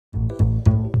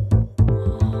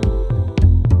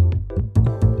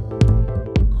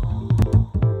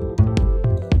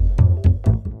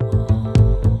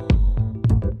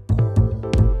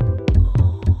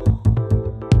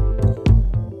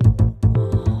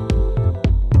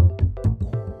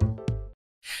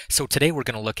So today we're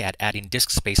going to look at adding disk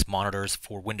space monitors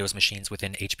for Windows machines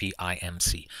within HP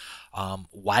IMC.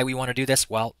 Why we want to do this?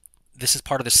 Well, this is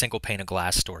part of the single pane of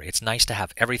glass story. It's nice to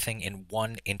have everything in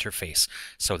one interface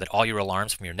so that all your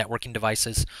alarms from your networking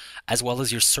devices, as well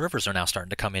as your servers, are now starting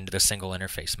to come into the single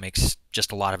interface. Makes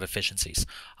just a lot of efficiencies.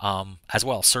 As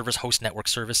well, servers host network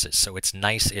services, so it's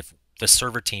nice if the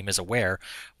server team is aware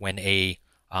when a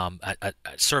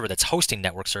server that's hosting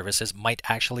network services might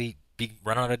actually be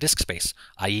run out of disk space,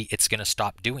 i.e. it's going to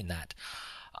stop doing that.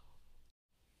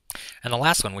 And the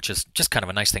last one, which is just kind of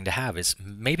a nice thing to have, is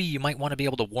maybe you might want to be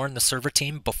able to warn the server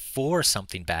team before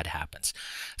something bad happens.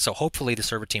 So hopefully the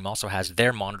server team also has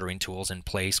their monitoring tools in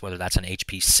place, whether that's an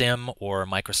HP SIM or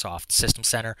Microsoft System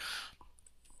Center.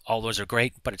 All those are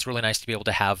great, but it's really nice to be able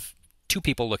to have two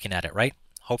people looking at it, right?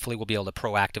 Hopefully we'll be able to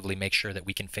proactively make sure that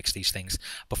we can fix these things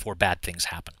before bad things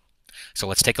happen. So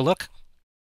let's take a look.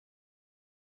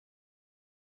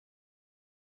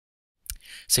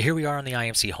 So here we are on the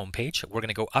IMC homepage. We're going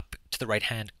to go up to the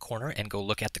right-hand corner and go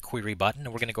look at the query button,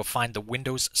 and we're going to go find the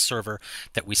Windows server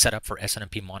that we set up for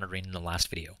SNMP monitoring in the last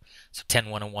video. So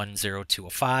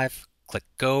 10.101.0.205, click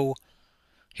go.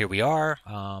 Here we are.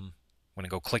 I'm going to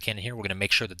go click in here. We're going to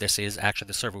make sure that this is actually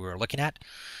the server we were looking at.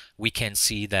 We can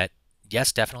see that,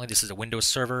 yes, definitely this is a Windows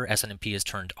server. SNMP is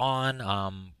turned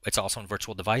on. It's also on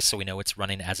virtual device, so we know it's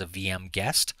running as a VM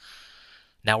guest.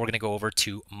 Now we're going to go over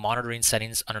to monitoring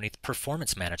settings underneath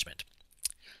performance management.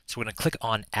 So we're going to click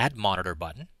on add monitor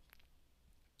button.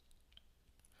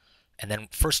 And then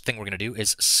first thing we're going to do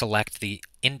is select the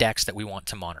index that we want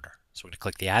to monitor. So we're going to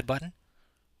click the add button.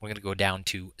 We're going to go down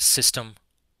to system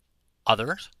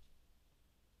others.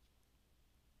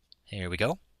 Here we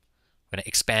go. We're going to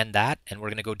expand that, and we're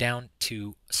going to go down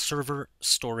to server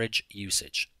storage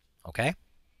usage. Okay?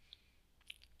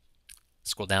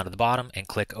 Scroll down to the bottom and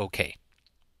click OK.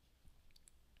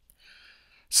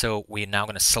 So we're now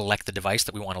going to select the device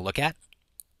that we want to look at.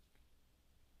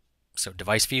 So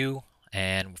device view,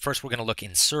 and first we're going to look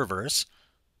in servers,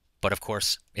 but of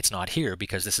course it's not here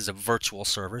because this is a virtual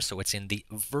server, so it's in the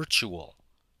virtual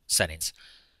settings.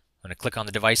 I'm going to click on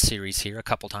the device series here a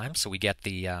couple times so we get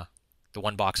the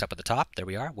one box up at the top. There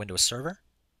we are, Windows Server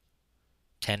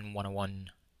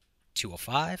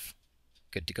 10.101.205,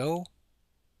 good to go.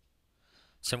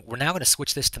 So we're now going to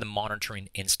switch this to the monitoring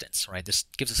instance, right? This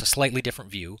gives us a slightly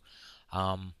different view,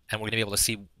 and we're going to be able to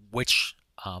see which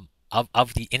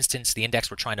of the instance, the index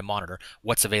we're trying to monitor,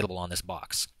 what's available on this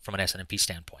box from an SNMP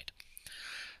standpoint.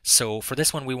 So for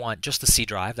this one, we want just the C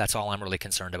drive. That's all I'm really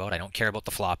concerned about. I don't care about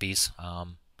the floppies.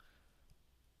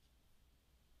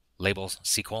 Label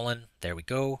C:, there we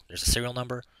go. There's a serial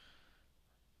number.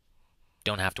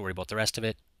 Don't have to worry about the rest of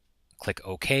it. Click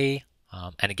OK.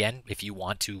 And again, if you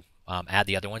want to add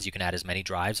the other ones, you can add as many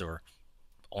drives or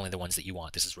only the ones that you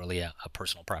want. This is really a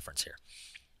personal preference here.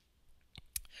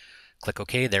 Click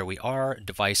OK. There we are.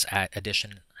 Device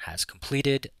addition has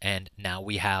completed, and now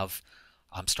we have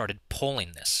started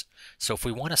polling this. So if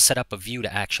we want to set up a view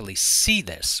to actually see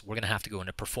this, we're going to have to go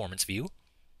into Performance View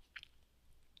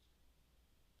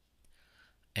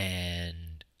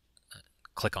and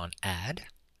click on Add.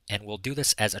 And we'll do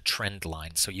this as a trend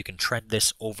line, so you can trend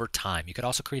this over time. You could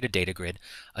also create a data grid.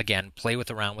 Again, play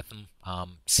around with them,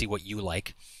 see what you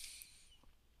like.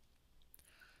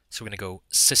 So we're going to go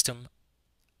System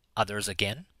Others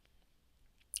again.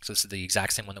 So this is the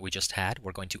exact same one that we just had.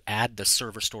 We're going to add the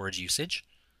server storage usage.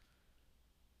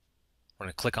 We're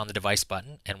going to click on the device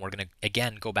button, and we're going to,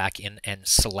 again, go back in and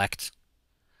select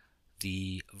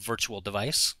the virtual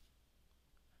device.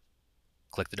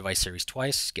 Click the device series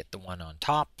twice, get the one on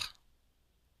top.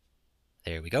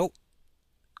 There we go.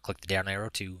 Click the down arrow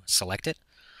to select it.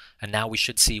 And now we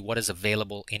should see what is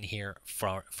available in here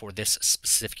for this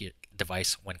specific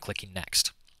device when clicking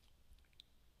next.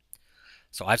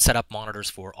 So I've set up monitors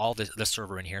for all the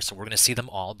server in here, so we're going to see them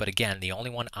all. But again, the only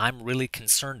one I'm really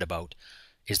concerned about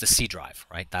is the C drive,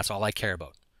 right? That's all I care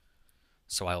about.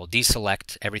 So I will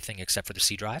deselect everything except for the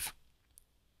C drive.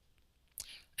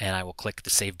 And I will click the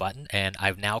Save button, and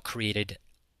I've now created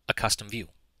a custom view,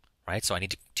 right? So I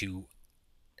need to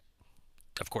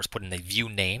of course, put in the view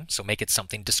name, so make it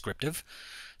something descriptive.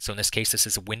 So in this case, this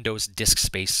is a Windows disk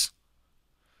space,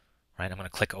 right? I'm going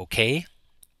to click OK.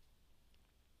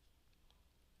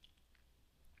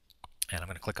 And I'm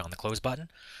going to click on the Close button.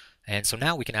 And so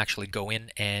now we can actually go in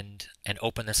and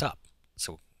open this up.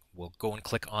 So we'll go and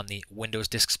click on the Windows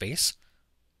disk space.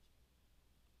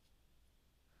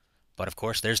 But of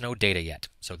course, there's no data yet.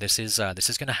 So this is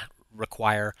going to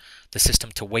require the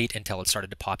system to wait until it started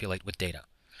to populate with data.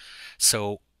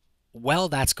 So while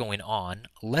that's going on,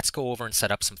 let's go over and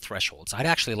set up some thresholds. I'd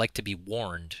actually like to be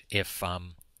warned if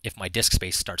if my disk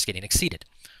space starts getting exceeded.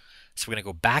 So we're going to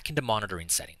go back into monitoring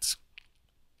settings.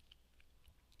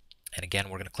 And again,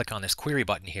 we're going to click on this query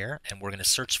button here, and we're going to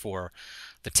search for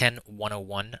the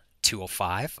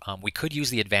 10.101.205. We could use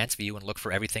the advanced view and look for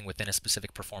everything within a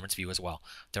specific performance view as well.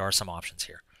 There are some options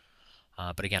here.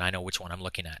 But again, I know which one I'm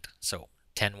looking at. So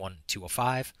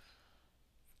 10.1.205,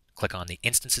 click on the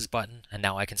instances button, and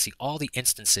now I can see all the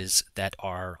instances that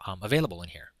are available in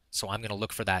here. So I'm going to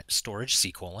look for that storage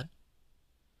C:. I'm going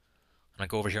to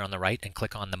go over here on the right and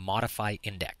click on the modify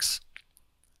index.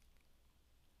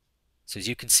 So as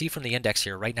you can see from the index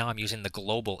here, right now I'm using the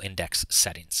global index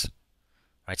settings.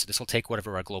 Right, so this will take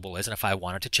whatever our global is, and if I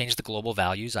wanted to change the global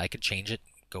values, I could change it,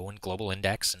 go in global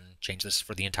index and change this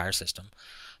for the entire system.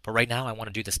 But right now I want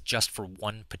to do this just for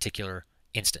one particular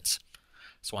instance.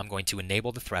 So I'm going to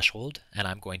enable the threshold, and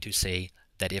I'm going to say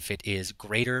that if it is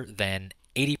greater than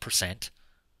 80%,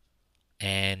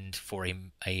 and for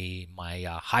my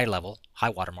high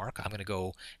watermark, I'm going to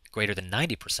go greater than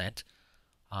 90%,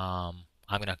 I'm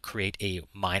going to create a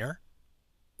minor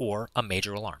or a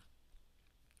major alarm.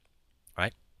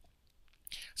 Right?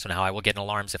 So now I will get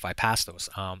alarms if I pass those.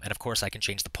 And of course I can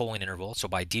change the polling interval. So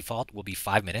by default will be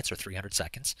 5 minutes or 300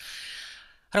 seconds.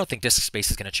 I don't think disk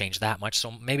space is going to change that much, so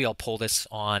maybe I'll pull this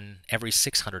on every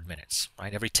 600 minutes,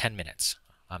 right? Every 10 minutes,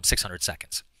 600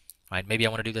 seconds. Right? Maybe I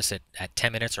want to do this at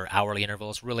 10 minutes or hourly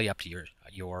intervals, really up to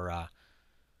your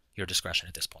discretion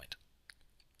at this point.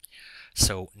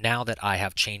 So now that I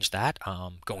have changed that,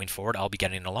 going forward, I'll be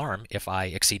getting an alarm if I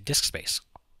exceed disk space.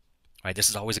 Right, this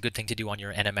is always a good thing to do on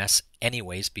your NMS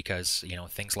anyways, because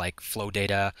things like flow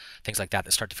data, things like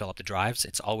that start to fill up the drives.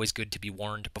 It's always good to be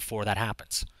warned before that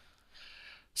happens.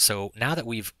 So now that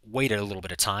we've waited a little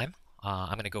bit of time,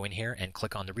 I'm going to go in here and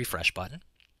click on the refresh button.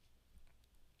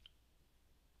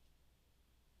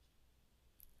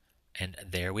 And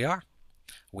there we are.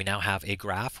 We now have a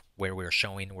graph where we're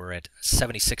showing we're at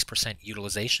 76%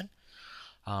 utilization,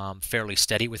 fairly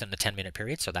steady within the 10-minute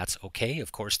period, so that's okay.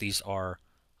 Of course, these are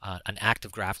an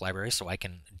active graph library, so I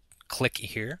can click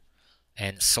here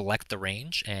and select the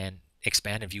range and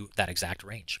expand and view that exact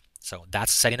range. So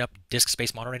that's setting up disk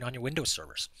space monitoring on your Windows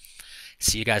servers.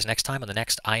 See you guys next time on the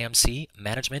next IMC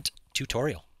management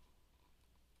tutorial.